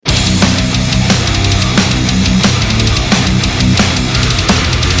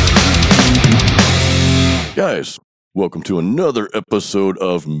Guys, welcome to another episode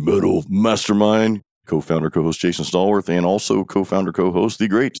of Metal Mastermind. Co-founder, co-host Jason Stallworth, and also co-founder, co-host the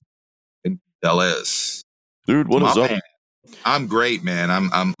great Ellis. Dude, what is up? Man. I'm great, man.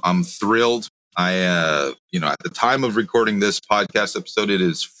 I'm thrilled. I at the time of recording this podcast episode, it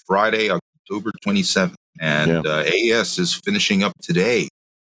is Friday, October 27th, and AES is finishing up today.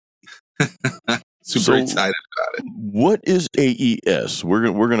 Super excited about it. What is AES? We're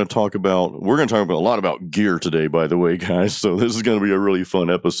gonna talk about a lot about gear today, by the way, guys. So this is gonna be a really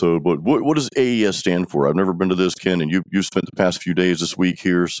fun episode. But what does AES stand for? I've never been to this, Ken, and you've spent the past few days this week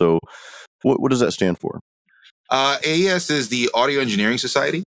here. So what does that stand for? AES is the Audio Engineering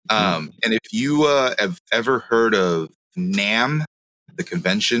Society. And if you have ever heard of NAMM, the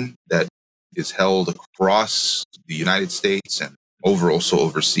convention that is held across the United States and also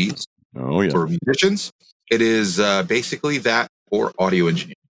overseas for musicians, it is basically that for audio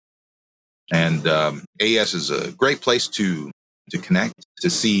engineering. And AES is a great place to connect, to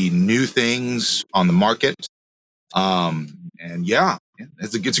see new things on the market.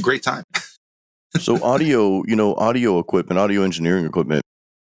 It's a great time. So audio equipment, audio engineering equipment,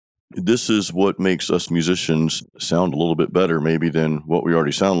 this is what makes us musicians sound a little bit better maybe than what we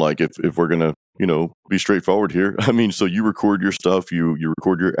already sound like if we're going to, be straightforward here. I mean, so you record your stuff, you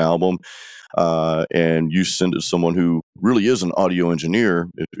record your album, and you send it to someone who really is an audio engineer,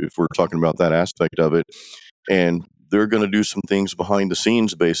 if we're talking about that aspect of it, and they're going to do some things behind the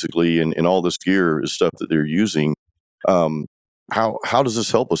scenes basically, and all this gear is stuff that they're using. How does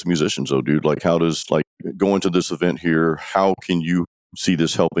this help us musicians though, dude? Like, how does going to this event here, how can you see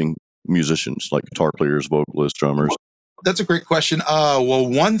this helping musicians like guitar players, vocalists, drummers? That's a great question. Well,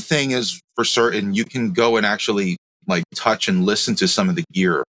 one thing is for certain, you can go and actually touch and listen to some of the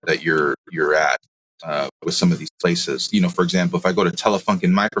gear that you're at with some of these places. For example, if I go to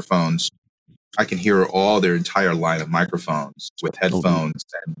Telefunken Microphones, I can hear all their entire line of microphones with headphones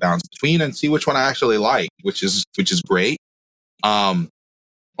and bounce between and see which one I actually like, which is great.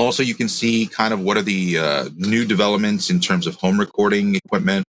 Also, you can see kind of what are the new developments in terms of home recording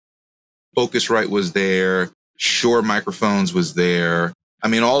equipment. Focusrite was there. Shure microphones was there. I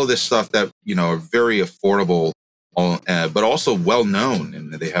mean, all of this stuff that, are very affordable, but also well-known,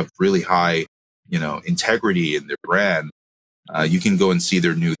 and they have really high, integrity in their brand. You can go and see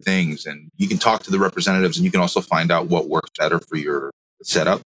their new things, and you can talk to the representatives, and you can also find out what works better for your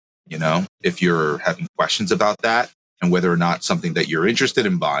setup, if you're having questions about that, and whether or not something that you're interested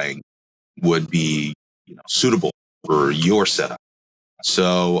in buying would be, suitable for your setup.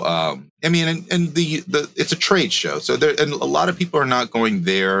 So, it's a trade show. So and a lot of people are not going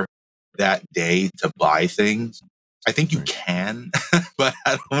there that day to buy things. I think you can, but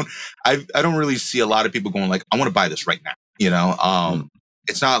I don't really see a lot of people going I want to buy this right now.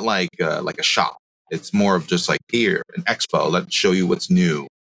 It's not like a shop. It's more of just here, an expo. Let's show you what's new.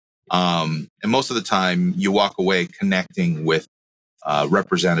 And most of the time you walk away connecting with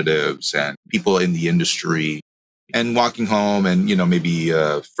representatives and people in the industry, and walking home and, maybe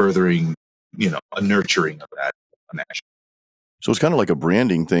furthering, a nurturing of that connection. So it's kind of like a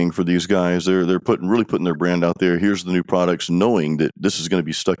branding thing for these guys. They're really putting their brand out there. Here's the new products, knowing that this is going to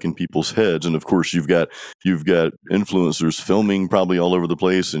be stuck in people's heads. And of course, you've got influencers filming probably all over the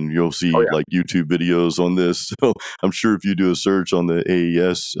place, and you'll see YouTube videos on this. So I'm sure if you do a search on the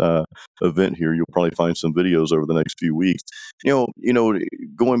AES event here, you'll probably find some videos over the next few weeks.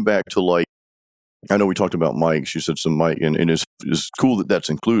 Going back to I know we talked about mics. You said some mic, and it's cool that that's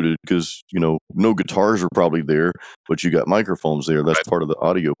included because, no guitars are probably there, but you got microphones there. That's part of the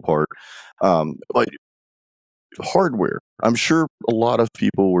audio part. Hardware. I'm sure a lot of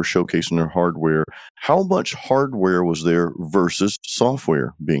people were showcasing their hardware. How much hardware was there versus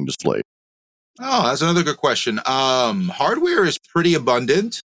software being displayed? Oh, that's another good question. Hardware is pretty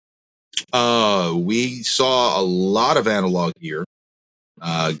abundant. We saw a lot of analog gear.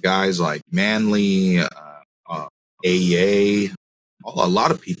 Guys like Manley, AEA, a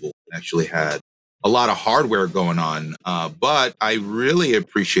lot of people actually had a lot of hardware going on, but I really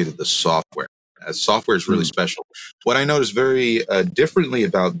appreciated the software. Software is really special. What I noticed very differently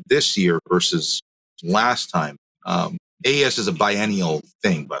about this year versus last time, AES is a biennial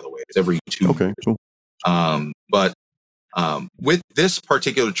thing, by the way. It's every 2 years. Okay, cool. But with this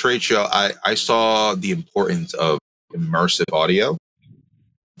particular trade show, I saw the importance of immersive audio.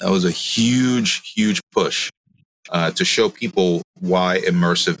 That was a huge, huge push to show people why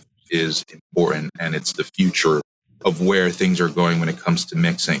immersive is important, and it's the future of where things are going when it comes to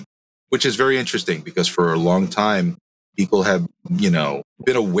mixing, which is very interesting because for a long time, people have,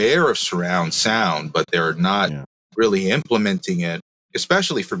 been aware of surround sound, but they're not really implementing it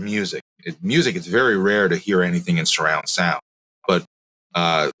especially for music. Music, it's very rare to hear anything in surround sound. But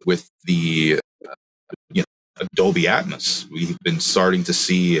with the Dolby Atmos, we've been starting to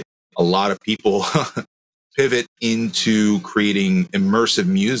see a lot of people pivot into creating immersive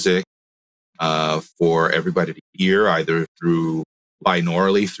music for everybody to hear, either through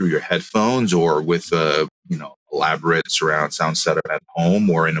binaurally through your headphones or with a elaborate surround sound setup at home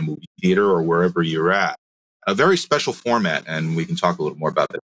or in a movie theater or wherever you're at. A very special format, and we can talk a little more about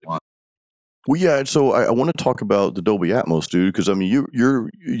that if you want. Well, yeah. So I want to talk about the Dolby Atmos, dude, because I mean,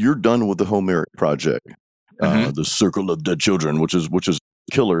 you're done with the Homeric project, Mm-hmm. the Circle of Dead Children, which is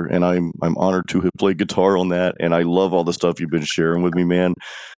killer, and I'm honored to have played guitar on that, and I love all the stuff you've been sharing with me, man.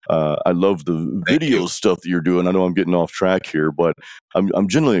 I love the Thank video you. stuff that you're doing. I know I'm getting off track here, but I'm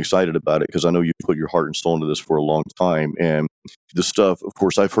genuinely excited about it because I know you put your heart and soul into this for a long time, and the stuff. Of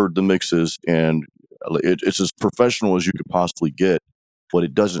course, I've heard the mixes, and it's as professional as you could possibly get, but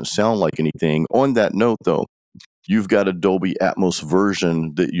it doesn't sound like anything. On that note, though, you've got a Dolby Atmos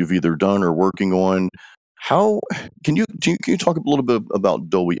version that you've either done or working on. How can you talk a little bit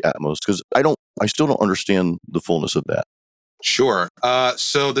about Dolby Atmos? Because I still don't understand the fullness of that. Sure.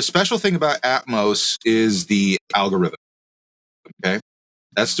 So the special thing about Atmos is the algorithm. Okay,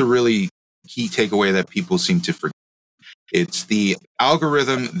 that's the really key takeaway that people seem to forget. It's the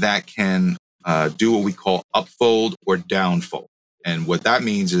algorithm that can do what we call upfold or downfold. And what that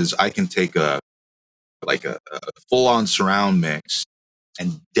means is I can take a full-on surround mix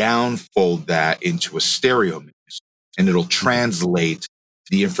and downfold that into a stereo mix. And it'll translate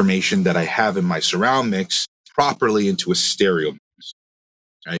the information that I have in my surround mix properly into a stereo mix.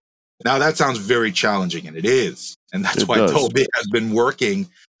 Right? Now that sounds very challenging, and it is. And that's It why does. Dolby has been working.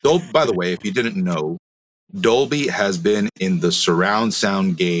 By the way, if you didn't know, Dolby has been in the surround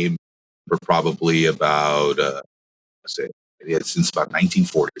sound game for probably about, since about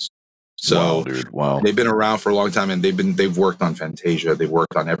 1940s. Wow, So dude. Wow. they've been around for a long time, and they've worked on Fantasia. They've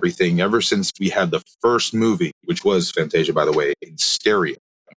worked on everything ever since we had the first movie, which was Fantasia, by the way, in stereo.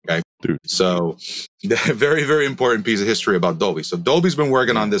 Okay, Dude. so very, very important piece of history about Dolby. So Dolby's been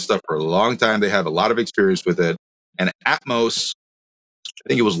working on this stuff for a long time. They have a lot of experience with it, and Atmos, I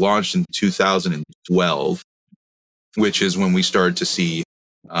think it was launched in 2012, which is when we started to see,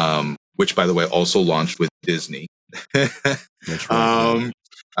 which by the way also launched with Disney. That's right.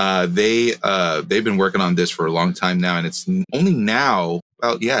 They've been working on this for a long time now, and it's only now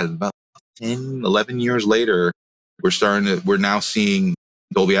about 10, 11 years later, we're now seeing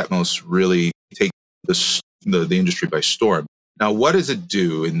Dolby Atmos really take the industry by storm. Now, what does it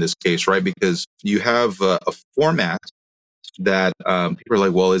do in this case, right? Because you have a format that people are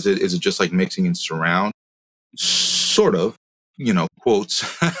like, well, is it just like mixing in surround? Sort of, quotes,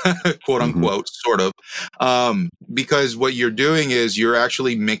 quote Mm-hmm. unquote, sort of, because what you're doing is you're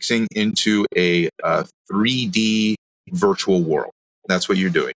actually mixing into a 3D virtual world. That's what you're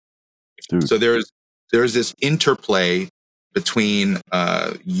doing. Dude. So there's this interplay between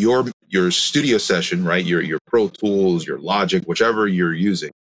your studio session, right? Your Pro Tools, your Logic, whichever you're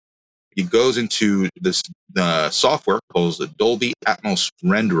using. It goes into this software called the Dolby Atmos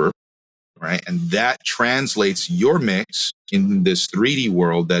renderer, right? And that translates your mix in this 3D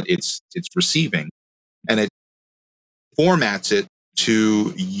world that it's receiving, and it formats it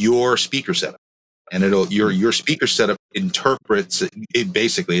to your speaker setup. And your speaker setup interprets it.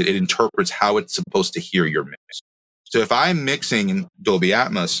 Basically, it interprets how it's supposed to hear your mix. So if I'm mixing in Dolby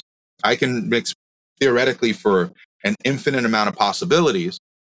Atmos, I can mix theoretically for an infinite amount of possibilities,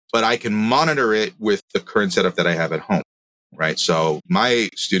 but I can monitor it with the current setup that I have at home, right? So my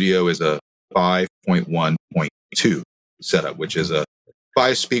studio is a 5.1.2 setup, which is a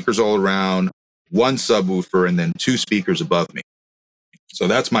 5 speakers all around, 1 subwoofer, and then 2 speakers above me. So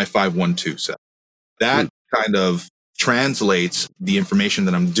that's my 512 setup. That kind of translates the information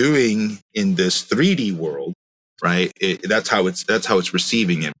that I'm doing in this 3D world, right? That's how it's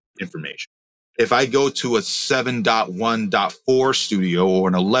receiving information. If I go to a 7.1.4 studio or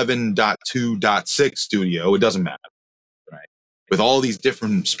an 11.2.6 studio, it doesn't matter, right? With all these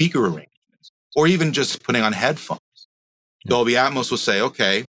different speaker arrangements, or even just putting on headphones, Dolby Atmos will say,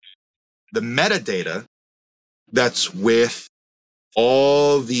 okay, the metadata that's with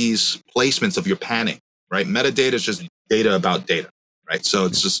all these placements of your panning, right? Metadata is just data about data, right? So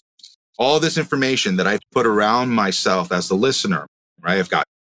it's just all this information that I've put around myself as the listener, right? I've got,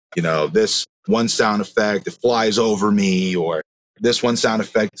 this one sound effect that flies over me, or this one sound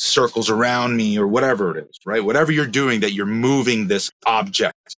effect circles around me, or whatever it is, right? Whatever you're doing that you're moving this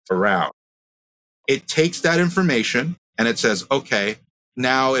object around. It takes that information and it says, okay,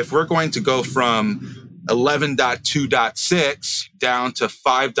 now if we're going to go from 11.2.6 down to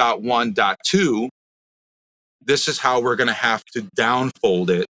 5.1.2, this is how we're going to have to downfold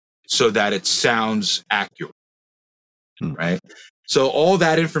it so that it sounds accurate, right? So all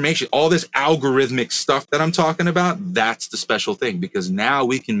that information, all this algorithmic stuff that I'm talking about, that's the special thing, because now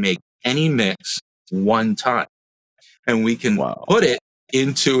we can make any mix one time, and we can put it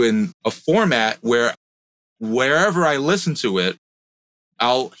into a format where wherever I listen to it,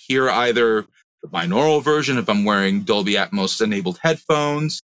 I'll hear either the binaural version if I'm wearing Dolby Atmos enabled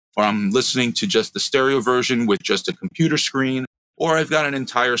headphones, or I'm listening to just the stereo version with just a computer screen, or I've got an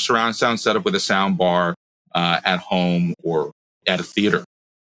entire surround sound setup with a sound bar at home or at a theater.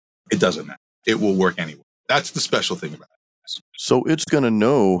 It doesn't matter. It will work anywhere. That's the special thing about it. So it's going to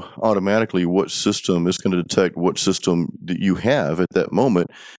know automatically what system, it's going to detect what system that you have at that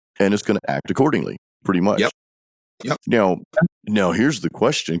moment, and it's going to act accordingly, pretty much. Yep. Now here's the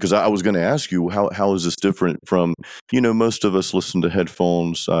question, because I was going to ask you, how is this different from, most of us listen to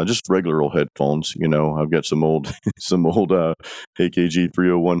headphones, just regular old headphones. I've got some old AKG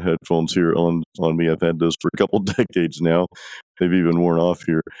 301 headphones here on me. I've had those for a couple decades now. They've even worn off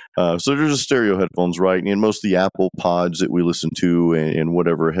here. So they're just stereo headphones, right? And most of the Apple pods that we listen to, and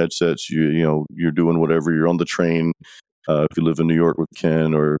whatever headsets you're doing, whatever, you're on the train, if you live in New York with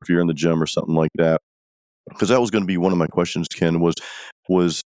Ken, or if you're in the gym or something like that. Because that was going to be one of my questions, Ken,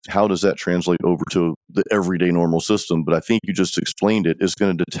 was how does that translate over to the everyday normal system? But I think you just explained it. It's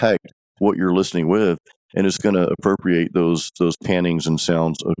going to detect what you're listening with, and it's going to appropriate those pannings and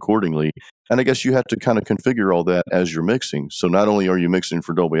sounds accordingly. And I guess you have to kind of configure all that as you're mixing. So not only are you mixing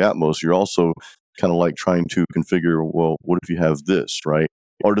for Dolby Atmos, you're also kind of like trying to configure, well, what if you have this, right?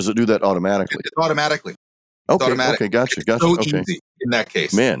 Or does it do that automatically? It's automatically. Okay, gotcha. So okay. easy in that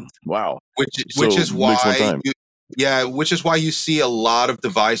case. Man, wow. Which is why you see a lot of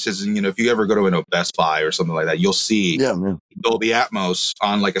devices, and if you ever go to a Best Buy or something like that, you'll see Dolby Atmos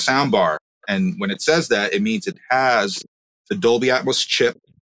on like a sound bar. And when it says that, it means it has the Dolby Atmos chip,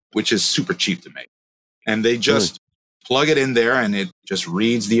 which is super cheap to make. And they just plug it in there, and it just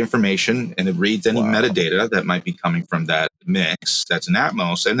reads the information, and it reads any metadata that might be coming from that mix that's in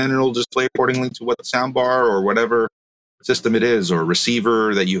Atmos, and then it'll just play accordingly to what the soundbar or whatever system it is or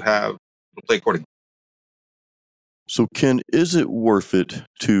receiver that you have. It'll play accordingly. So, Ken, is it worth it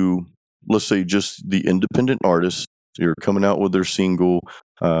to, let's say, just the independent artists? They're coming out with their single,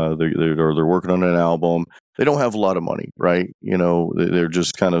 they're working on an album. They don't have a lot of money, right? They're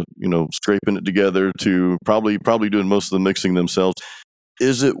just kind of, scraping it together to probably doing most of the mixing themselves.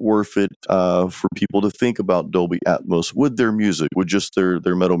 Is it worth it for people to think about Dolby Atmos with their music, with just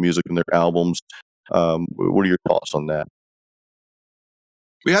their metal music and their albums? What are your thoughts on that?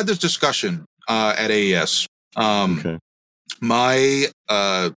 We had this discussion at AES. Okay.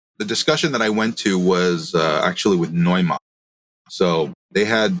 The discussion that I went to was actually with Neumann. So they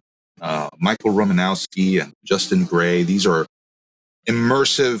had Michael Romanowski and Justin Gray. These are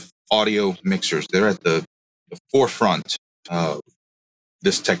immersive audio mixers. They're at the forefront of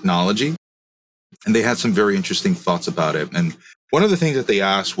this technology. And they had some very interesting thoughts about it. And one of the things that they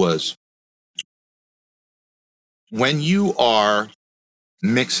asked was, when you are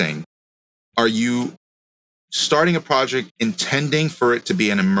mixing, are you starting a project intending for it to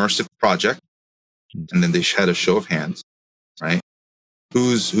be an immersive project? And then they had a show of hands, right?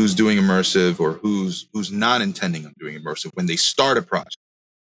 Who's doing immersive, or who's not intending on doing immersive when they start a project?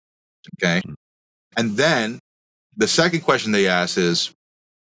 Okay. And then the second question they ask is,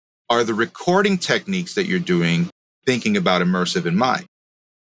 are the recording techniques that you're doing thinking about immersive in mind?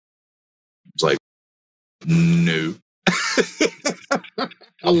 It's like, no.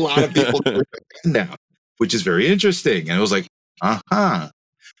 A lot of people do it now, which is very interesting. And it was like,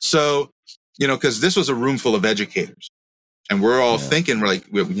 So, because this was a room full of educators, and we're all thinking, we're like,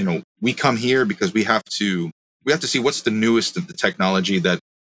 we come here because we have to see what's the newest of the technology that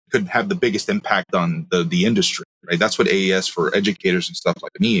could have the biggest impact on the industry, right? That's what AES for educators and stuff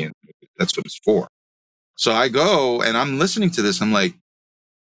like me, and that's what it's for. So I go and I'm listening to this. I'm like,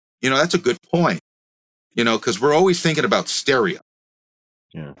 that's a good point, because we're always thinking about stereo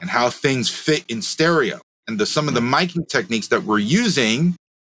and how things fit in stereo. And some of the miking techniques that we're using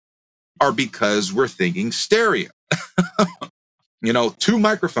are because we're thinking stereo. Two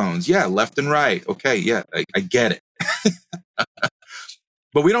microphones, left and right. Okay, I get it.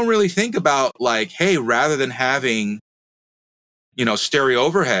 But we don't really think about, like, hey, rather than having, stereo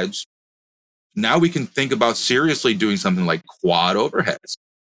overheads, now we can think about seriously doing something like quad overheads.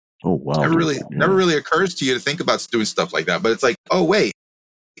 Oh, wow. Never really occurs to you to think about doing stuff like that. But it's like, oh, wait,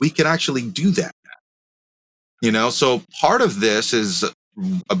 we can actually do that. So part of this is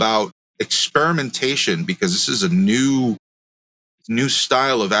about experimentation, because this is a new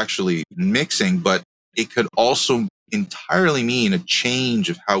style of actually mixing, but it could also entirely mean a change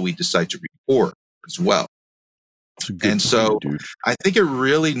of how we decide to record as well. That's a good And point, so dude. I think it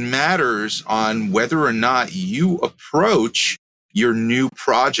really matters on whether or not you approach your new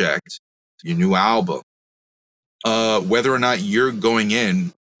project, your new album, whether or not you're going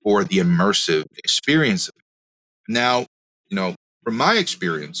in for the immersive experience. Now, from my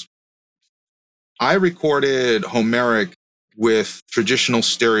experience, I recorded Homeric with traditional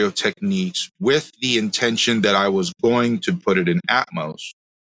stereo techniques with the intention that I was going to put it in Atmos.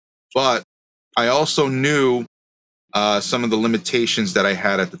 But I also knew some of the limitations that I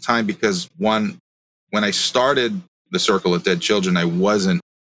had at the time, because when I started the Circle of Dead Children, I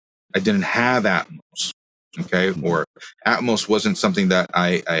didn't have Atmos. Okay. Or Atmos wasn't something that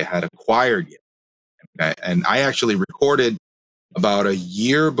I had acquired yet. Okay. And I actually recorded about a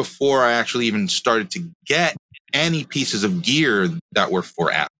year before I actually even started to get any pieces of gear that were for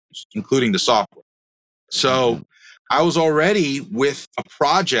Atmos, including the software. So I was already with a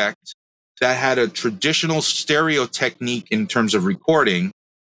project that had a traditional stereo technique in terms of recording.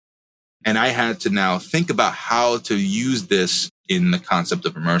 And I had to now think about how to use this in the concept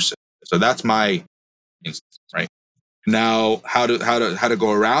of immersive. So that's my instance, right? Now, how to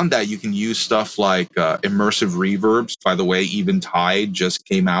go around that? You can use stuff like immersive reverbs. By the way, Eventide just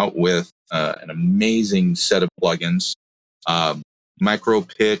came out with an amazing set of plugins, Micro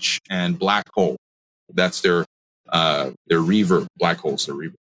Pitch and Black Hole. That's their reverb. Black Hole's their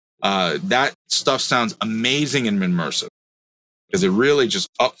reverb. That stuff sounds amazing in immersive, because it really just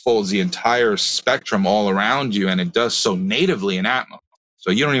upfolds the entire spectrum all around you, and it does so natively in Atmos.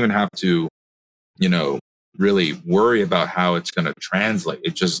 So you don't even have to, really worry about how it's going to translate.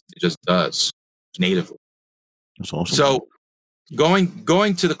 It just does natively. That's awesome. So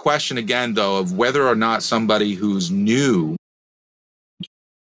going to the question again, though, of whether or not somebody who's new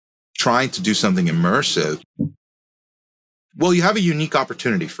trying to do something immersive, well, you have a unique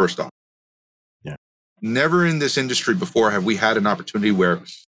opportunity, first off. Yeah. Never in this industry before have we had an opportunity where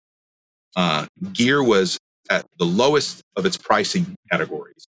gear was at the lowest of its pricing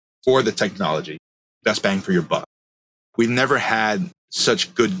categories for the technology. Best bang for your buck. We've never had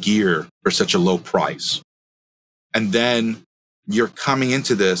such good gear for such a low price. And then you're coming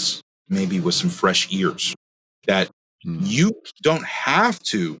into this maybe with some fresh ears that you don't have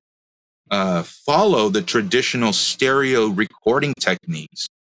to follow the traditional stereo recording techniques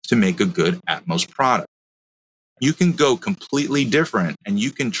to make a good Atmos product. You can go completely different, and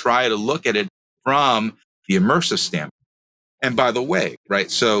you can try to look at it from the immersive standpoint. And by the way, right,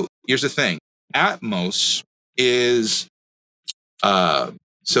 so here's the thing. Atmos is a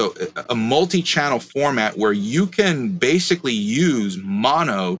multi-channel format where you can basically use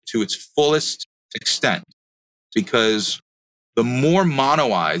mono to its fullest extent, because the more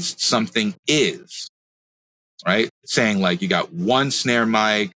monoized something is, right, saying like you got one snare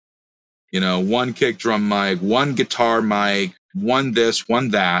mic, one kick drum mic, one guitar mic, one this, one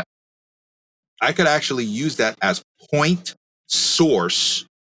that, I could actually use that as point source,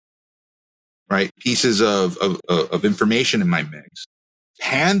 right, pieces of information in my mix,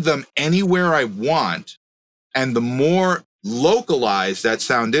 hand them anywhere I want, and the more localized that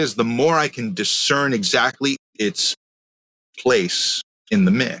sound is, the more I can discern exactly its place in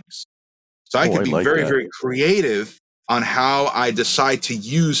the mix. So I could be very, very creative on how I decide to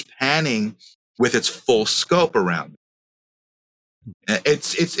use panning with its full scope around it.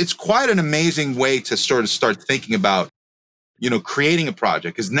 It's quite an amazing way to sort of start thinking about, creating a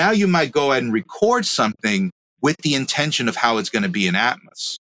project, because now you might go ahead and record something with the intention of how it's going to be in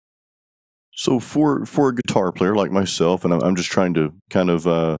Atmos. So for a guitar player like myself, and I'm just trying to kind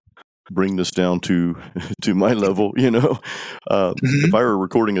of bring this down to my level, if I were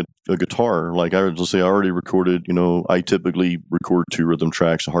recording a guitar, like let's say I already recorded, I typically record 2 rhythm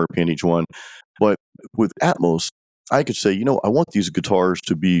tracks, a harp hand each one. But with Atmos, I could say, I want these guitars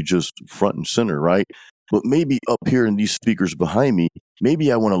to be just front and center, right? But maybe up here in these speakers behind me,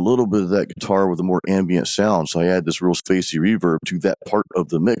 maybe I want a little bit of that guitar with a more ambient sound. So I add this real spacey reverb to that part of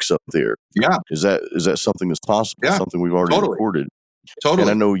the mix up there. Yeah. Is that something that's possible? Yeah. Something we've already recorded? Totally.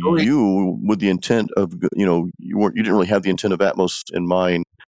 And I know you, with the intent of, you didn't really have the intent of Atmos in mind,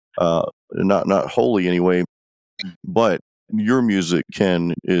 not wholly anyway, but your music,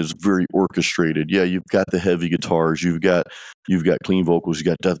 Ken, is very orchestrated. Yeah, you've got the heavy guitars, you've got clean vocals, you've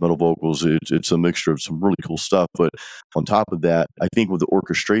got death metal vocals. It's a mixture of some really cool stuff. But on top of that, I think with the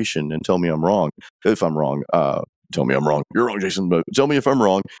orchestration, and tell me if I'm wrong, tell me I'm wrong. You're wrong, Jason, but tell me if I'm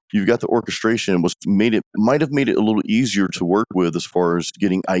wrong. You've got the orchestration might have made it a little easier to work with as far as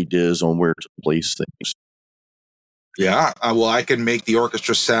getting ideas on where to place things. Yeah, well, I can make the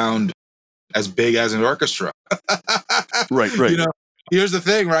orchestra sound as big as an orchestra. Right. Here's the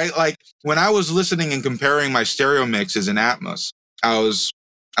thing, right? Like when I was listening and comparing my stereo mixes in Atmos, I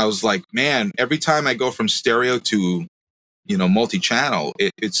was like, man, every time I go from stereo to, multi-channel,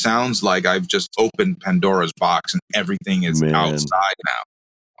 it sounds like I've just opened Pandora's box and everything is outside now.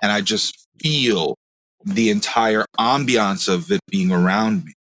 And I just feel the entire ambiance of it being around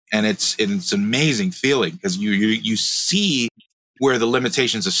me. And it's an amazing feeling because you see where the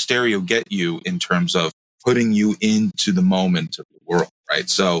limitations of stereo get you in terms of putting you into the moment of the world, right?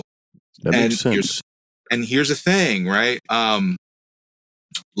 So that makes sense. Here's the thing, right?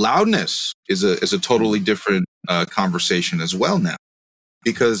 Loudness is a totally different conversation as well now,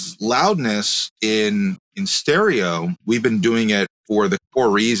 because loudness in stereo, we've been doing it for the core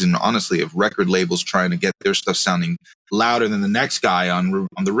reason, honestly, of record labels trying to get their stuff sounding louder than the next guy on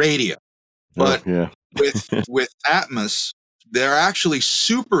the radio. But with Atmos, they're actually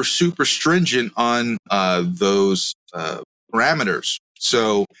super, super stringent on those parameters.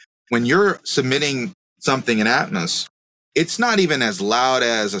 So when you're submitting something in Atmos, it's not even as loud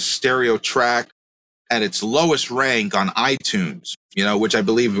as a stereo track at its lowest rank on iTunes, which I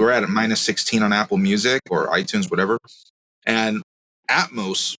believe we're at -16 on Apple Music or iTunes, whatever. And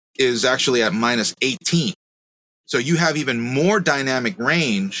Atmos is actually at -18. So you have even more dynamic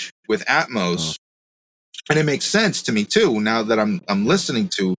range with Atmos. And it makes sense to me too, now that I'm listening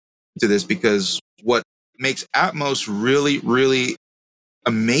to this, because what makes Atmos really, really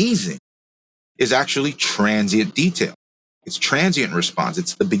amazing is actually transient detail. It's transient response.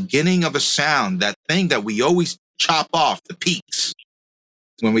 It's the beginning of a sound, that thing that we always chop off, the peaks,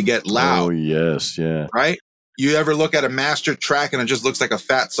 when we get loud. Oh, yes, yeah. Right? You ever look at a master track and it just looks like a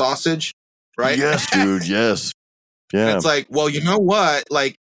fat sausage? Right? Yes, dude, yes. Yeah. And it's like, well, you know what?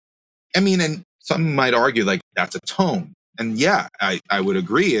 Like, I mean, and some might argue like that's a tone. And yeah, I would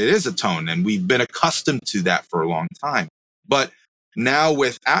agree it is a tone. And we've been accustomed to that for a long time. But now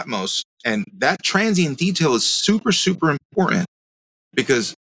with Atmos, and that transient detail is super, super important,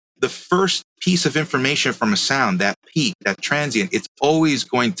 because the first piece of information from a sound, that peak, that transient, it's always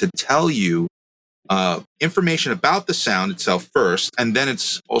going to tell you information about the sound itself first, and then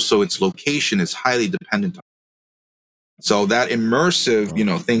it's also its location is highly dependent on it. So that immersive,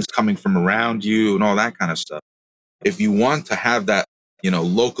 things coming from around you and all that kind of stuff. If you want to have that,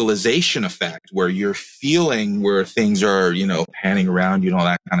 localization effect where you're feeling where things are, panning around you and all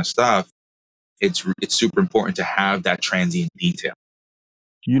that kind of stuff, it's super important to have that transient detail.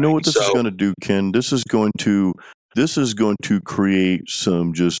 You know what this is going to do, Ken? This is going to create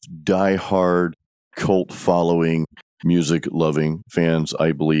some just diehard cult following, music loving fans,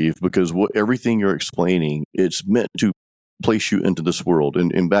 I believe, because everything you're explaining, it's meant to place you into this world.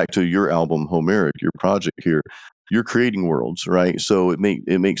 And back to your album, Homeric, your project here, you're creating worlds, right? So it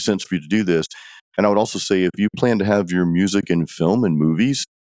makes sense for you to do this. And I would also say, if you plan to have your music in film and movies,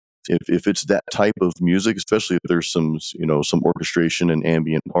 if it's that type of music, especially if there's some orchestration and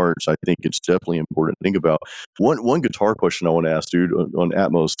ambient parts, I think it's definitely important to think about. One guitar question I want to ask, dude, on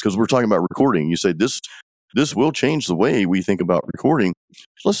Atmos, because we're talking about recording. You say this will change the way we think about recording.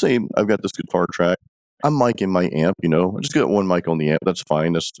 So let's say I've got this guitar track. I'm micing my amp, I just got one mic on the amp. That's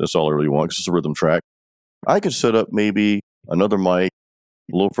fine. That's all I really want, because it's a rhythm track. I could set up maybe another mic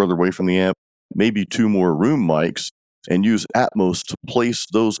a little further away from the amp, maybe 2 more room mics, and use Atmos to place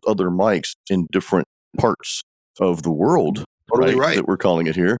those other mics in different parts of the world, totally right. That we're calling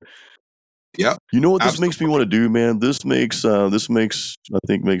it here. Yeah. You know what this makes me want to do, man? This makes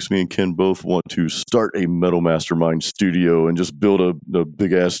me and Ken both want to start a Metal Mastermind studio and just build a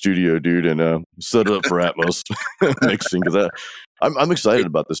big ass studio, dude, and set it up for Atmos mixing. Because I'm excited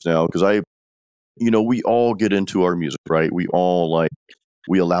about this now, because we all get into our music, right? We all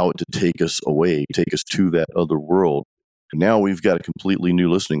we allow it to take us away, take us to that other world. And now we've got a completely new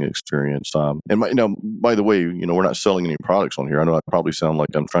listening experience. Now, by the way, we're not selling any products on here. I know I probably sound like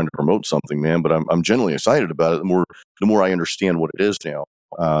I'm trying to promote something, man, but I'm genuinely excited about it. The more I understand what it is now.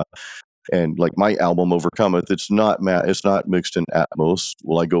 And like my album Overcometh, it's not mixed in Atmos.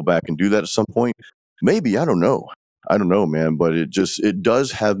 Will I go back and do that at some point? Maybe. I don't know, man. But it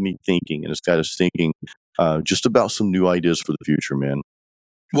does have me thinking, and it's got us thinking just about some new ideas for the future, man.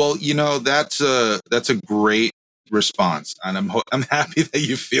 Well, that's a great response, and I'm happy that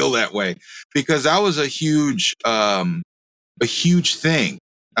you feel that way, because that was a huge thing.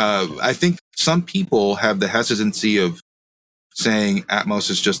 I think some people have the hesitancy of saying Atmos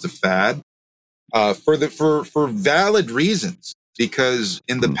is just a fad, For valid reasons, because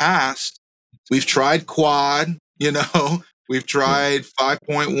in the past we've tried quad, we've tried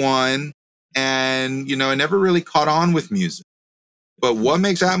 5.1, and it never really caught on with music. But what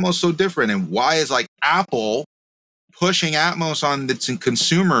makes Atmos so different, and why is like Apple pushing Atmos on its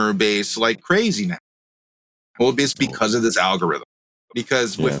consumer base like crazy now? Well, it's because of this algorithm.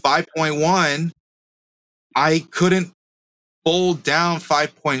 Because with 5.1, I couldn't fold down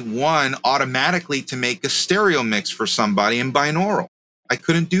 5.1 automatically to make a stereo mix for somebody in binaural. I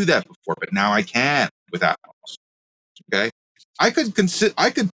couldn't do that before, but now I can with Atmos. Okay, I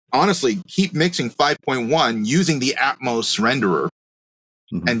could honestly keep mixing 5.1 using the Atmos renderer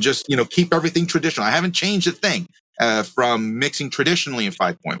and just keep everything traditional. I haven't changed a thing from mixing traditionally in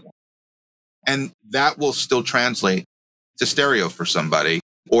 5.1, and that will still translate to stereo for somebody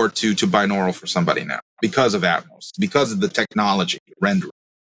or to binaural for somebody now because of Atmos, because of the technology rendering.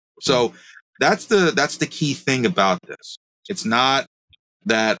 So that's the key thing about this. It's not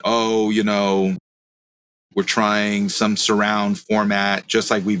that, we're trying some surround format just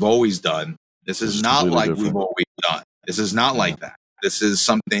like we've always done. This is not like we've always done. This is not like that. This is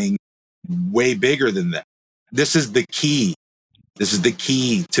something way bigger than that. This is the key. This is the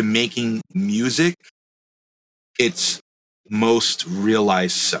key to making music its most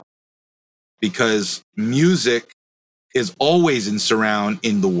realized self. Because music is always in surround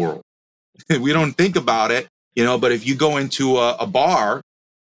in the world. We don't think about it, but if you go into a bar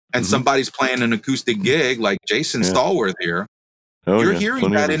and somebody's playing an acoustic gig like Jason Stallworth here, you're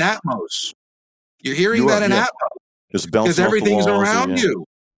hearing that in Atmos. You're hearing that in Atmos. It's bouncing because everything's around and, you.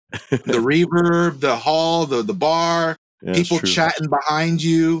 The reverb, the hall, the bar, people chatting behind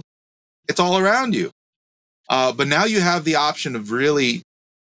you. It's all around you. But now you have the option of really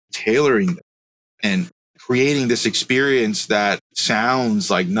tailoring them and creating this experience that sounds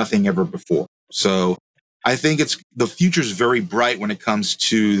like nothing ever before. So I think the future is very bright when it comes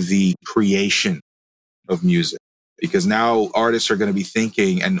to the creation of music, because now artists are going to be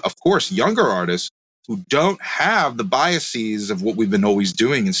thinking, and of course, younger artists who don't have the biases of what we've been always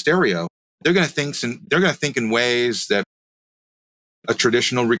doing in stereo, they're going to think in ways that a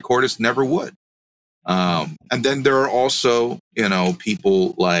traditional recordist never would. And then there are also,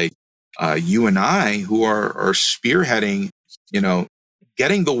 people like you and I who are spearheading,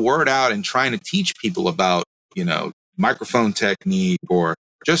 getting the word out and trying to teach people about, microphone technique or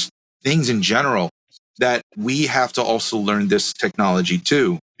just things in general, that we have to also learn this technology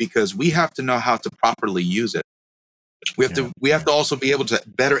too, because we have to know how to properly use it. We have to also be able to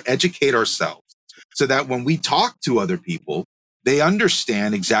better educate ourselves so that when we talk to other people, they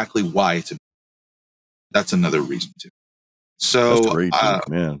understand exactly why it's important. That's another reason too. So, that's great,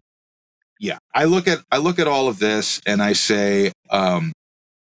 man. Yeah, I look at all of this and I say, I'll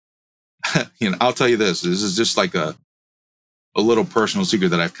tell you this. This is just like a little personal secret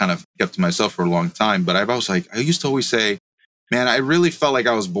that I've kind of kept to myself for a long time. But I used to always say, man, I really felt like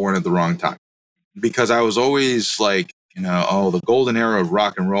I was born at the wrong time, because I was always like, the golden era of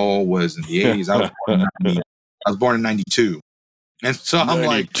rock and roll was in the 80s. I was born in 92. And so I'm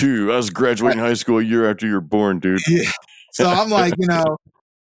like, 92. I was graduating high school a year after you were born, dude. Yeah. So I'm like,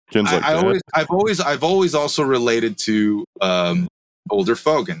 Ken's like I've always also related to older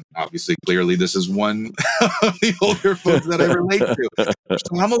folk, and obviously, clearly, this is one of the older folks that I relate to.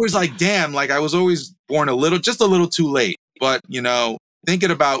 So I'm always like, damn, like I was always born just a little too late. But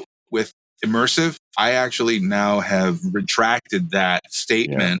thinking about with Immersive, I actually now have retracted that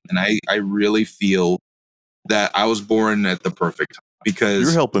statement, and I really feel that I was born at the perfect time, because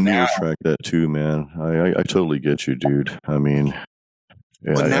you're helping me retract that too, man. I totally get you, dude. I mean,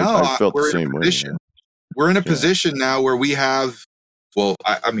 but now I felt the same way. We're in a position now where we have,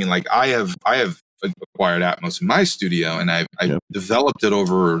 I have acquired Atmos in my studio, and I've developed it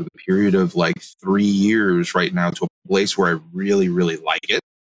over the period of like 3 years right now to a place where I really, really like it.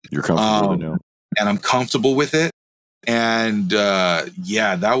 You're comfortable with it now, and I'm comfortable with it. And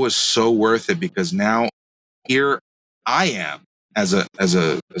that was so worth it, because now here I am as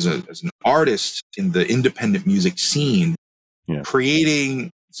an artist in the independent music scene,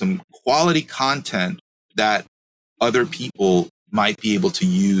 creating some quality content that other people might be able to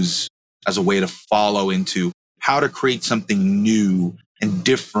use as a way to follow into how to create something new and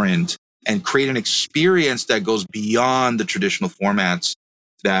different and create an experience that goes beyond the traditional formats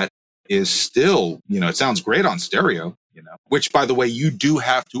that is still, it sounds great on stereo, which, by the way, you do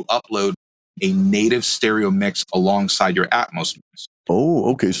have to upload a native stereo mix alongside your Atmos mix.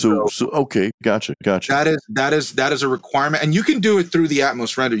 Oh, okay. So okay, gotcha. That is a requirement, and you can do it through the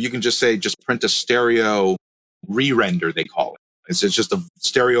Atmos render. You can just print a stereo re-render, they call it. It's just a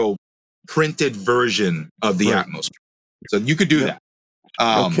stereo printed version of the Right. Atmos. So you could do that.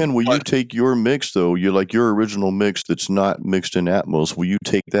 Now, Ken, will you But- take your mix though? You like your original mix that's not mixed in Atmos. Will you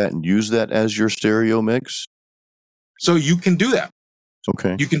take that and use that as your stereo mix? so you can do that.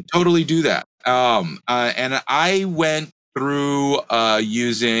 Okay. You can totally do that. And I went through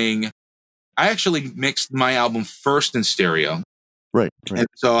using. I actually mixed my album first in stereo. Right. And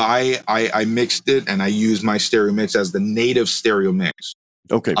so I mixed it, and I used my stereo mix as the native stereo mix.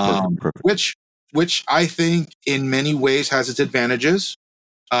 Okay. Perfect. Which I think in many ways has its advantages.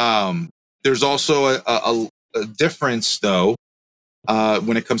 There's also a difference though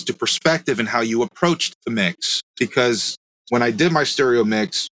when it comes to perspective and how you approach the mix. Because when I did my stereo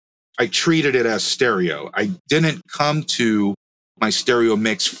mix, I treated it as stereo. I didn't come to my stereo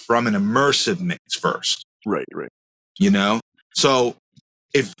mix from an immersive mix first. Right. You know? So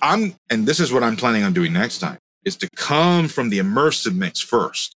and this is what I'm planning on doing next time, is to come from the immersive mix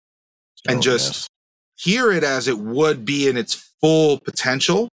first and hear it as it would be in its full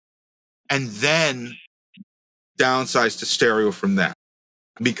potential, and then downsize to stereo from that.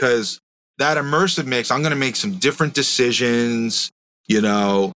 Because that immersive mix, I'm going to make some different decisions,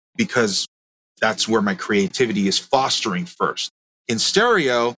 because that's where my creativity is fostering first. In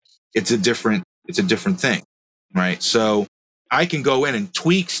stereo, it's a different thing, right? So I can go in and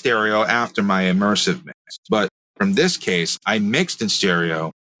tweak stereo after my immersive mix. But from this case, I mixed in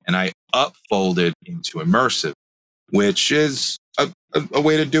stereo and I upfolded into immersive, which is a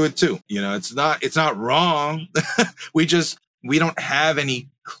way to do it too. It's not wrong. we don't have any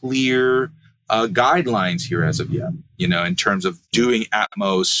clear guidelines here as of yet, in terms of doing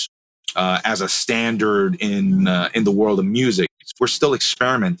Atmos as a standard in the world of music. We're still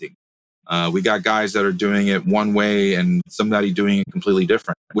experimenting. We got guys that are doing it one way and somebody doing it completely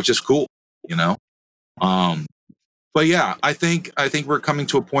different, which is cool, But yeah, I think we're coming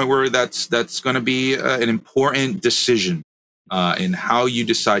to a point where that's going to be an important decision in how you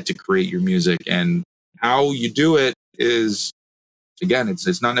decide to create your music, and how you do it is, again,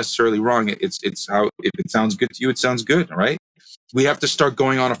 it's not necessarily wrong. It's how, if it sounds good to you, it sounds good, right? We have to start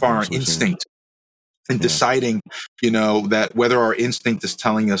going on our instinct and deciding, that whether our instinct is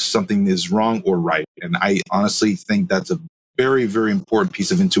telling us something is wrong or right. And I honestly think that's a very, very important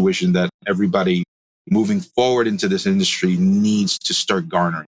piece of intuition that everybody moving forward into this industry needs to start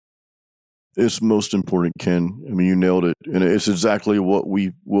garnering. It's most important, Ken. I mean, you nailed it, and it's exactly what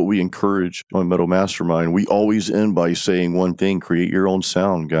we encourage on Metal Mastermind. We always end by saying one thing: create your own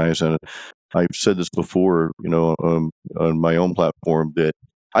sound, guys. And I've said this before, on my own platform, that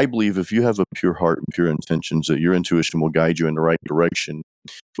I believe if you have a pure heart and pure intentions, that your intuition will guide you in the right direction.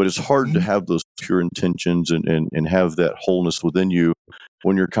 But it's hard to have those pure intentions and have that wholeness within you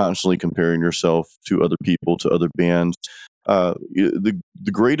when you're constantly comparing yourself to other people, to other bands. The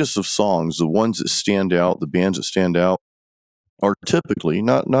greatest of songs, the ones that stand out, the bands that stand out, are typically,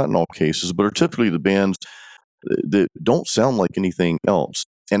 not in all cases, but are typically the bands that don't sound like anything else.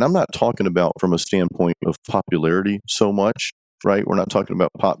 And I'm not talking about from a standpoint of popularity so much, right? We're not talking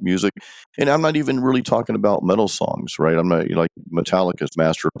about pop music, and I'm not even really talking about metal songs, right? I'm not, like Metallica's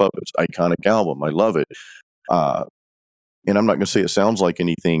Master of Puppets, iconic album, I love it. And I'm not going to say it sounds like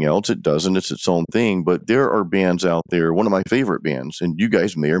anything else. It doesn't. It's its own thing. But there are bands out there. One of my favorite bands, and you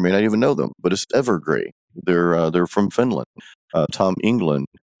guys may or may not even know them, but it's Evergrey. They're from Finland. Tom England,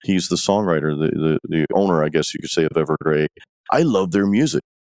 he's the songwriter, the owner, I guess you could say, of Evergrey. I love their music.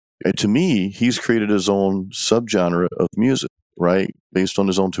 And to me, he's created his own subgenre of music, right? Based on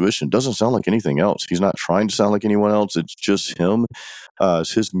his own tuition. Doesn't sound like anything else. He's not trying to sound like anyone else. It's just him.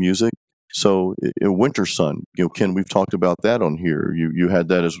 It's his music. So Winter Sun, Ken, we've talked about that on here. You had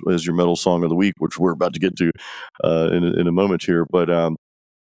that as your metal song of the week, which we're about to get to in a moment here. But,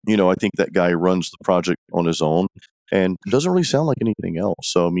 I think that guy runs the project on his own and doesn't really sound like anything else.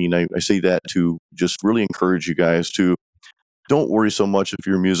 So, I mean, I say that to just really encourage you guys to don't worry so much if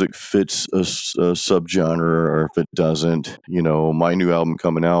your music fits a subgenre or if it doesn't. My new album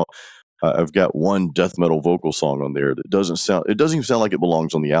coming out, I've got one death metal vocal song on there that it doesn't even sound like it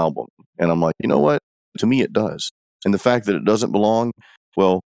belongs on the album. And I'm like, you know what? To me, it does. And the fact that it doesn't belong,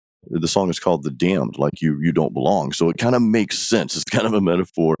 well, the song is called The Damned, like you don't belong. So it kind of makes sense. It's kind of a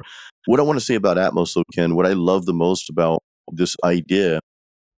metaphor. What I want to say about Atmos, though, Ken, what I love the most about this idea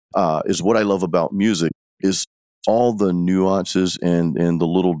is what I love about music is all the nuances and the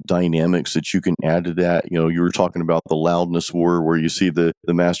little dynamics that you can add to that. You were talking about the loudness war where you see the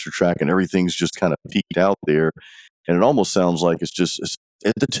master track and everything's just kind of peaked out there. And it almost sounds like it's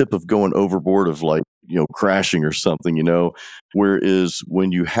at the tip of going overboard of like, crashing or something, whereas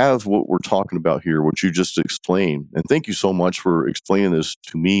when you have what we're talking about here, what you just explained, and thank you so much for explaining this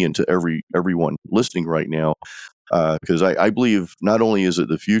to me and to everyone listening right now, because I believe not only is it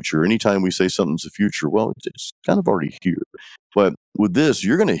the future, anytime we say something's the future, well, it's kind of already here. But with this,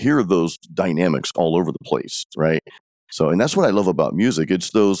 you're going to hear those dynamics all over the place, right? So, and that's what I love about music.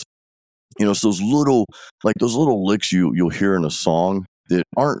 It's those, it's those little, like those little licks you'll hear in a song that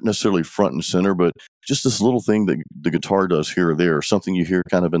aren't necessarily front and center, but just this little thing that the guitar does here or there, something you hear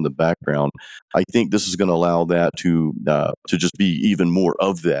kind of in the background. I think this is going to allow that to just be even more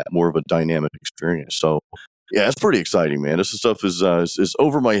of that, more of a dynamic experience. So, yeah, it's pretty exciting, man. This stuff is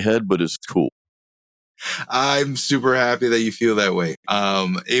over my head, but it's cool. I'm super happy that you feel that way.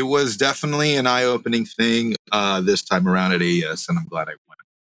 It was definitely an eye-opening thing this time around at AES, and I'm glad I went.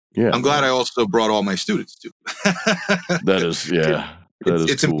 Yeah, I'm glad I also brought all my students too. that is, yeah,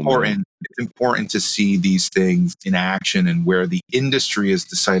 it's cool, important. man. It's important to see these things in action and where the industry has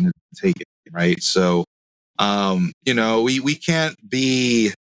decided to take it. Right. So, we can't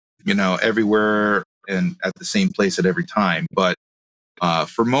be, everywhere and at the same place at every time. But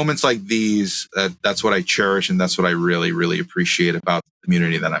for moments like these, that's what I cherish, and that's what I really, really appreciate about the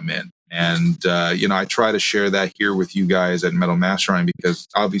community that I'm in. And I try to share that here with you guys at Metal Mastering, because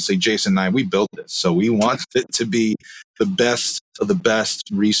obviously Jason and I, we built this, so we want it to be the best of the best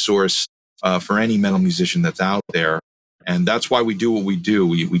resource for any metal musician that's out there. And that's why we do what we do.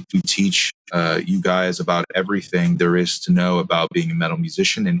 We teach you guys about everything there is to know about being a metal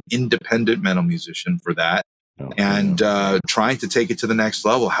musician, an independent metal musician for that. And trying to take it to the next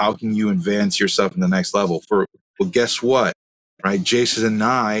level. How can you advance yourself in the next level? Well, guess what? Right, Jason and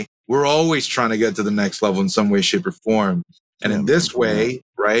I, we're always trying to get to the next level in some way, shape, or form. And in this way,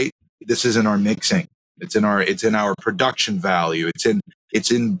 right, this is in our mixing. It's in our production value.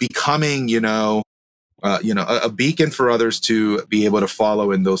 It's in becoming, a beacon for others to be able to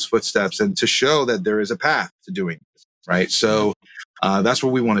follow in those footsteps and to show that there is a path to doing this. Right. So that's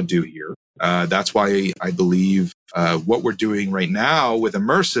what we want to do here. That's why I believe what we're doing right now with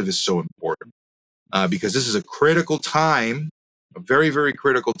Immersive is so important, because this is a critical time, a very, very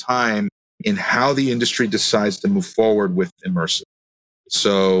critical time in how the industry decides to move forward with Immersive.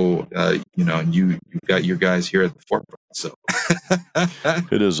 So, you've got your guys here at the forefront. So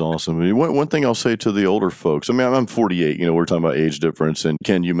it is awesome. I mean, one thing I'll say to the older folks, I mean, I'm 48, we're talking about age difference. And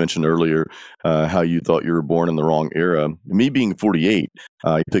Ken, you mentioned earlier how you thought you were born in the wrong era. Me being 48,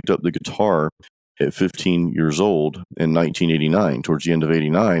 I picked up the guitar at 15 years old in 1989, towards the end of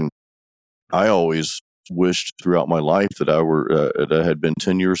 89. I always wished throughout my life that I had been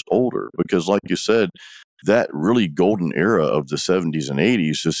 10 years older, because like you said, that really golden era of the 70s and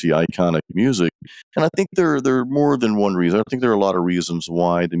 80s, just the iconic music. And I think there are more than one reason. I think there are a lot of reasons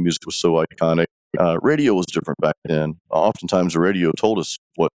why the music was so iconic. Radio was different back then. Oftentimes the radio told us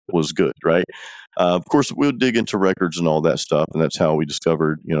what was good, right? Of course, we'll dig into records and all that stuff, and that's how we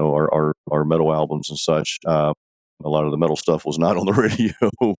discovered, our metal albums and such. A lot of the metal stuff was not on the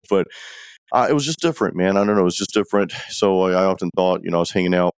radio, but it was just different, man. I don't know. It was just different. So I often thought, I was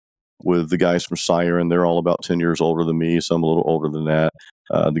hanging out with the guys from Siren. They're all about 10 years older than me, some a little older than that.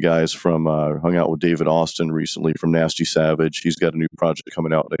 The guys from, hung out with David Austin recently from Nasty Savage. He's got a new project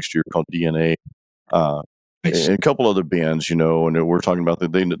coming out next year called DNA. nice. And a couple other bands, and we're talking about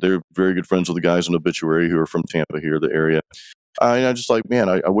that. They're very good friends with the guys in Obituary who are from Tampa here, the area. And I just like, man,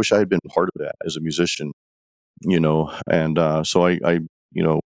 I wish I had been part of that as a musician, and so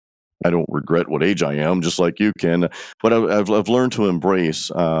I don't regret what age I am, just like you can. But I've learned to embrace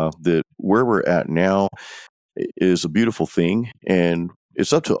that where we're at now is a beautiful thing, and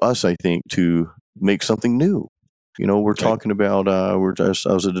it's up to us, I think, to make something new. We're talking about. I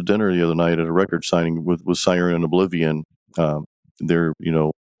was at a dinner the other night at a record signing with Siren and Oblivion. Their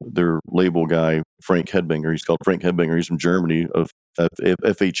their label guy Frank Hedbinger. He's called Frank Hedbinger. He's from Germany of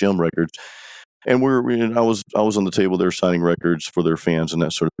FHM Records. And I was on the table there signing records for their fans and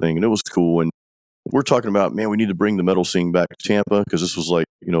that sort of thing, and it was cool. And we're talking about, man, we need to bring the metal scene back to Tampa, because this was like,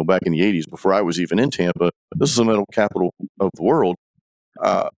 back in the '80s, before I was even in Tampa. This is the metal capital of the world.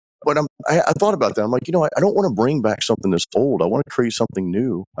 But I thought about that. I'm like, I don't want to bring back something that's old. I want to create something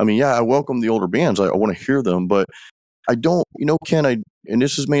new. I mean, yeah, I welcome the older bands. I want to hear them, but I don't, Ken, and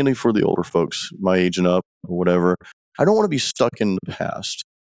this is mainly for the older folks, my age and up or whatever. I don't want to be stuck in the past.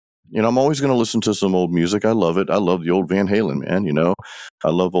 I'm always going to listen to some old music. I love it. I love the old Van Halen, man. I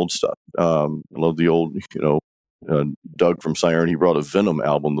love old stuff. I love the old, Doug from Siren. He brought a Venom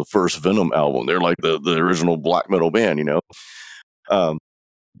album, the first Venom album. They're like the original black metal band,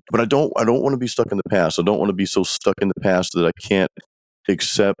 but I don't want to be stuck in the past. I don't want to be so stuck in the past that I can't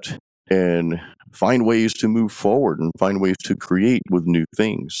accept and find ways to move forward and find ways to create with new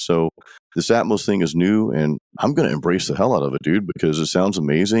things. So this Atmos thing is new, and I'm going to embrace the hell out of it, dude, because it sounds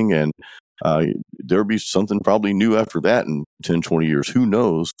amazing. And there'll be something probably new after that in 10, 20 years. Who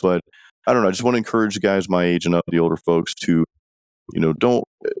knows? But I don't know. I just want to encourage guys my age and up, the older folks, to, don't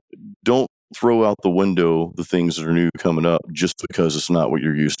throw out the window the things that are new coming up just because it's not what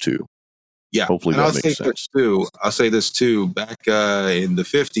you're used to. Yeah. Hopefully and that makes sense. I'll say this too. Back in the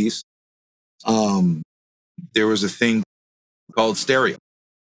 50s, there was a thing called stereo.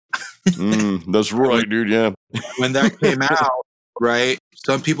 That's right, dude. Yeah. When that came out, right?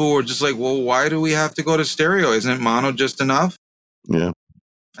 Some people were just like, well, why do we have to go to stereo? Isn't mono just enough? Yeah.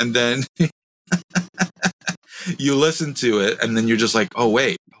 And then you listen to it, and then you're just like, oh,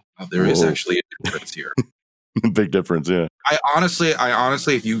 wait, there is actually a difference here. Big difference, yeah. I honestly,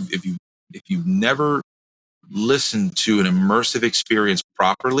 if you've never listened to an immersive experience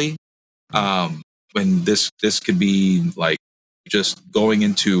properly, when this could be like just going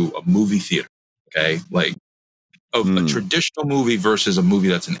into a movie theater, okay, like a traditional movie versus a movie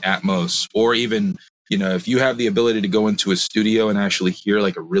that's in Atmos, or even, if you have the ability to go into a studio and actually hear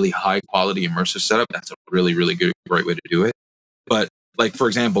like a really high quality immersive setup, that's a really, really great way to do it. But like, for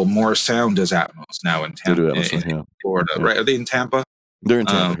example, More Sound does Atmos now in Tampa, in Florida, right? Are they in Tampa? They're in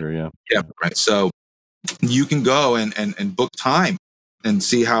Tampa here, yeah. Yeah, right. So you can go and book time and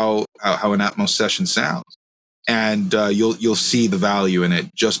see how an Atmos session sounds, and you'll see the value in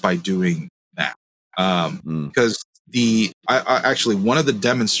it just by doing that. Because I actually, one of the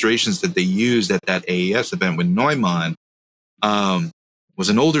demonstrations that they used at that AES event with Neumann was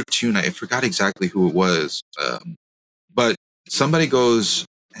an older tune. I forgot exactly who it was, but somebody goes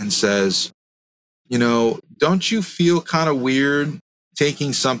and says, don't you feel kind of weird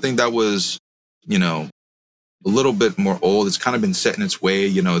taking something that was, a little bit more old? It's kind of been set in its way.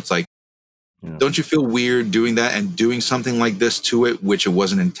 It's like, don't you feel weird doing that and doing something like this to it, which it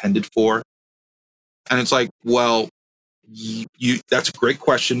wasn't intended for? And it's like, well, that's a great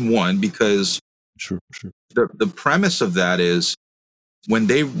question. One, because sure. The premise of that is when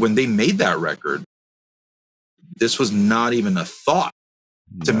they made that record, this was not even a thought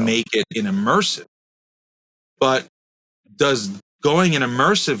to make it an immersive. But does going in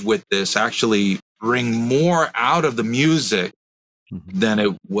immersive with this actually bring more out of the music than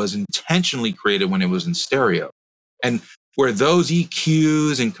it was intentionally created when it was in stereo? And where those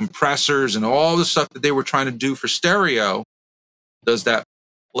EQs and compressors and all the stuff that they were trying to do for stereo, does that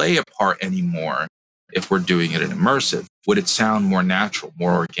play a part anymore if we're doing it in immersive? Would it sound more natural,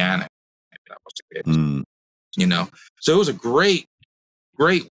 more organic? Maybe that was the case. So it was a great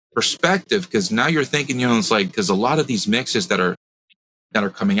perspective, because now you're thinking, it's like, because a lot of these mixes that are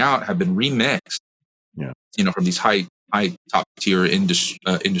coming out have been remixed, from these high top tier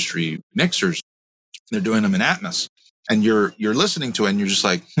industry mixers. They're doing them in Atmos, and you're listening to it and you're just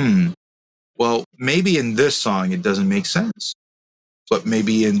like, well, maybe in this song it doesn't make sense, but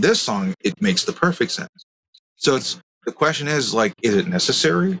maybe in this song it makes the perfect sense. So the question is, like, is it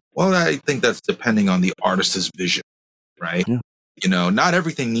necessary? Well, I think that's depending on the artist's vision, right? Not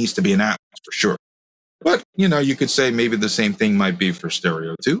everything needs to be an Atmos, for sure. But, you could say maybe the same thing might be for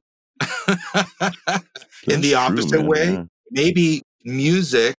stereo too. In the opposite way, maybe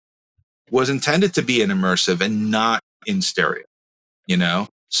music was intended to be an immersive and not in stereo,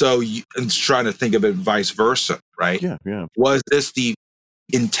 So I'm trying to think of it vice versa, right? Yeah. Was this the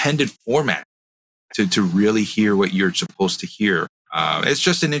intended format to really hear what you're supposed to hear? It's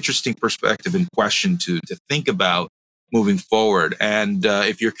just an interesting perspective and question to think about moving forward. And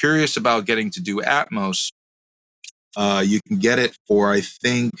if you're curious about getting to do Atmos, you can get it for, I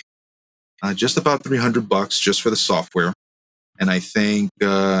think, just about $300 just for the software. And I think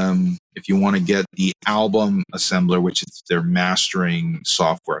if you want to get the album assembler, which is their mastering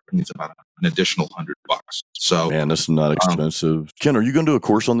software, I think it's about an additional $100. So, man, that's not expensive. Ken, are you going to do a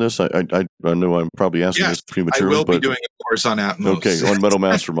course on this? I know I'm probably asking this prematurely. I will be doing a course on Atmos. Okay, on Metal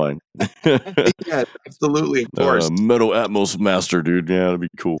Mastermind. Yeah, absolutely, of course. Metal Atmos Master, dude. Yeah, that'd be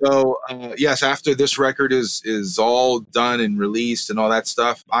cool. So, yes, after this record is all done and released and all that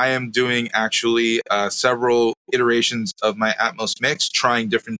stuff, I am doing actually several iterations of my Atmos mix, trying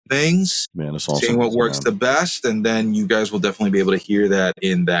different things. Man, that's awesome. Seeing what works the best, and then you guys will definitely be able to hear that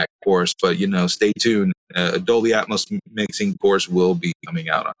in that course. But stay tuned. A Dolby Atmos mixing course will be coming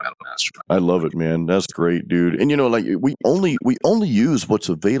out on Metal Mastermind. I love it, man. That's great, dude. And like we only use what's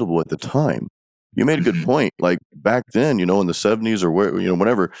available at the time. You made a good point. Like back then, in the 70s or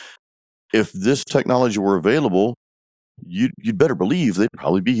whenever, if this technology were available, you'd better believe they'd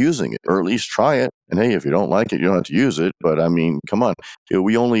probably be using it, or at least try it. And hey, if you don't like it, you don't have to use it. But I mean, come on.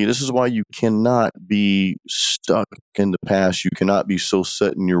 This is why you cannot be stuck in the past. You cannot be so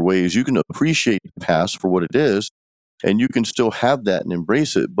set in your ways. You can appreciate the past for what it is, and you can still have that and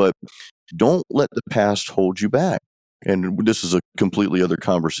embrace it. But don't let the past hold you back. And this is a completely other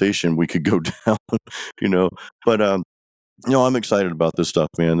conversation we could go down, you know. But I'm excited about this stuff,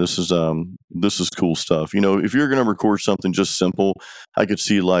 man. This is cool stuff. If you're gonna record something just simple, I could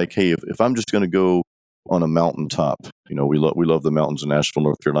see like, hey, if I'm just gonna go on a mountaintop, we love the mountains in Asheville,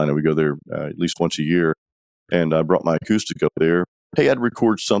 North Carolina. We go there at least once a year, and I brought my acoustic up there. Hey, I'd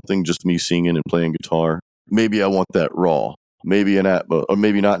record something just me singing and playing guitar. Maybe I want that raw. Maybe an Atmos, or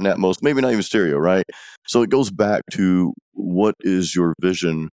maybe not an Atmos. Maybe not even stereo, right? So it goes back to what is your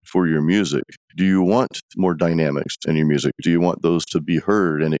vision for your music? Do you want more dynamics in your music? Do you want those to be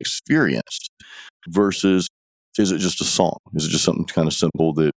heard and experienced? Versus, is it just a song? Is it just something kind of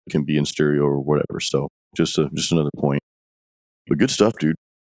simple that can be in stereo or whatever? So just another point. But good stuff, dude.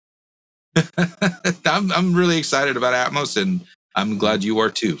 I'm really excited about Atmos, and I'm glad you are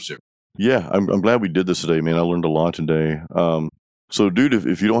too, sir. Yeah, I'm glad we did this today, man. I learned a lot today. So, dude,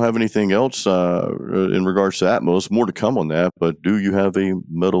 if you don't have anything else in regards to Atmos, more to come on that. But do you have a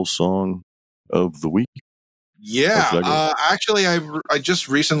metal song of the week? Yeah, actually, I just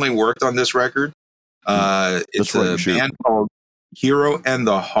recently worked on this record. It's a band called Hero and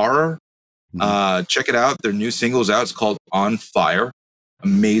the Horror. Check it out. Their new single's out. It's called On Fire.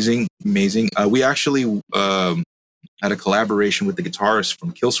 Amazing. We actually had a collaboration with the guitarist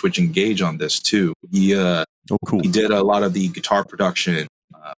from Killswitch Engage on this too. Cool. He did a lot of the guitar production,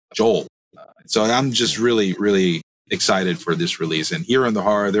 Joel. So I'm just really, really excited for this release. And Hero and the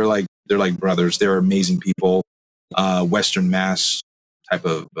Horror, they're like brothers. They're amazing people. Western Mass type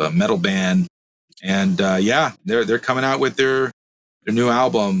of metal band, and they're coming out with their new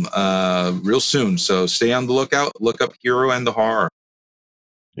album real soon. So stay on the lookout. Look up Hero and the Horror.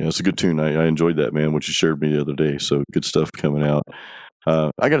 Yeah, it's a good tune. I enjoyed that, man, what you shared with me the other day. So good stuff coming out.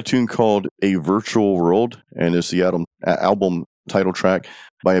 I got a tune called A Virtual World, and it's the album title track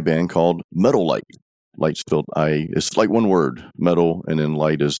by a band called Metal Light. Light spelled I. It's like one word, metal, and then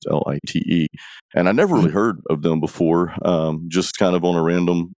light is Lite. And I never really heard of them before, just kind of on a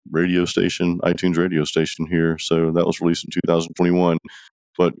random radio station, iTunes radio station here. So that was released in 2021.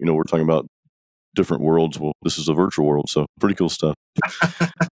 But, we're talking about different worlds. Well, this is a virtual world, so pretty cool stuff.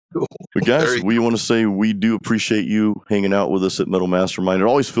 Cool. But guys, we want to say we do appreciate you hanging out with us at Metal Mastermind. It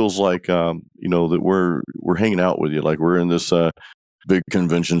always feels like that we're hanging out with you, like we're in this big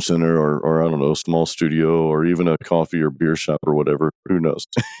convention center or I don't know, small studio or even a coffee or beer shop or whatever. Who knows?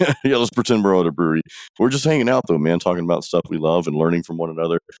 Yeah, let's pretend we're at a brewery. We're just hanging out though, man, talking about stuff we love and learning from one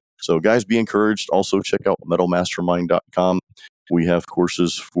another. So guys, be encouraged. Also check out metalmastermind.com. We have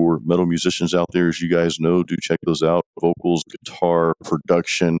courses for metal musicians out there. As you guys know, do check those out. Vocals, guitar,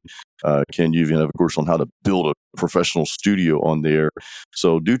 production. Ken, you even have a course on how to build a professional studio on there.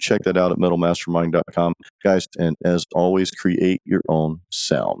 So do check that out at metalmastermind.com. Guys, and as always, create your own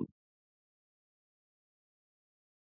sound.